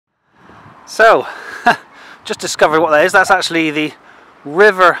So, just discovered what that is. That's actually the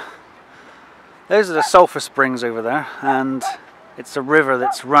river. Those are the sulphur springs over there, and it's a river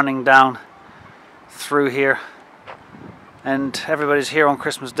that's running down through here. And everybody's here on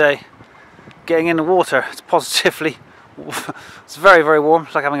Christmas Day getting in the water. It's positively, it's very, very warm.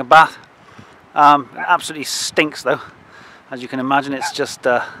 It's like having a bath. It absolutely stinks though. As you can imagine, it's just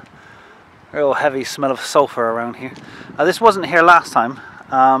a real heavy smell of sulphur around here. This wasn't here last time.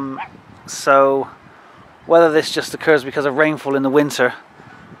 So whether this just occurs because of rainfall in the winter,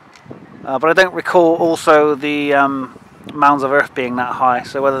 but I don't recall also the mounds of earth being that high,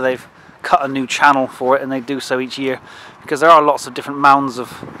 so whether they've cut a new channel for it, and they do so each year, because there are lots of different mounds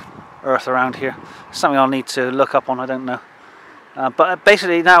of earth around here. Something I'll need to look up on, I don't know. But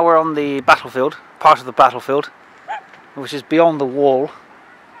basically now we're on the battlefield, part of the battlefield, which is beyond the wall,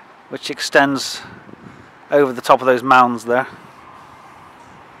 which extends over the top of those mounds there.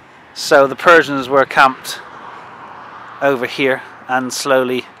 So the Persians were camped over here and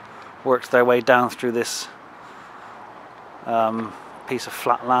slowly worked their way down through this piece of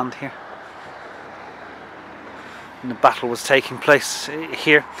flat land here. And the battle was taking place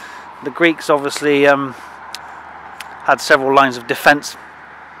here. The Greeks obviously had several lines of defence.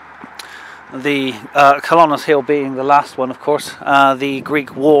 The Kolonos hill being the last one, of course. The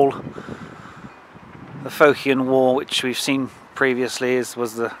Greek wall, the Phocian wall, which we've seen previously,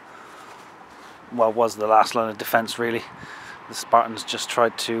 was the last line of defence really. The Spartans just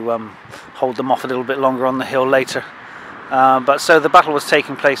tried to hold them off a little bit longer on the hill later. But so the battle was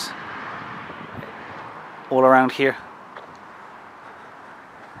taking place all around here.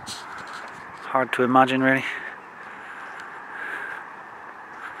 Hard to imagine really.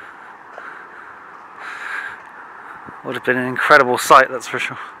 Would have been an incredible sight, that's for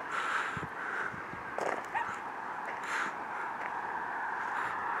sure.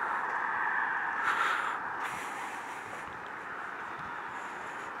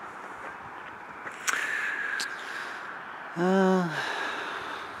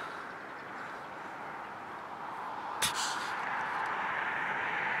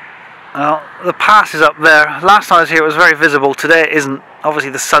 Well, the pass is up there. Last time I was here it was very visible. Today it isn't. Obviously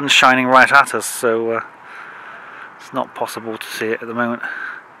the sun's shining right at us, so it's not possible to see it at the moment.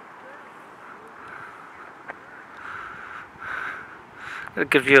 Got a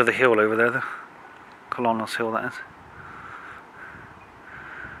good view of the hill over there, the Kolonos hill that is.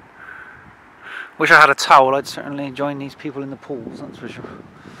 Wish I had a towel. I'd certainly join these people in the pools, that's for sure.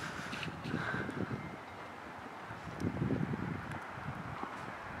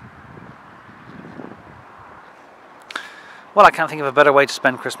 Well, I can't think of a better way to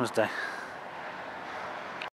spend Christmas Day.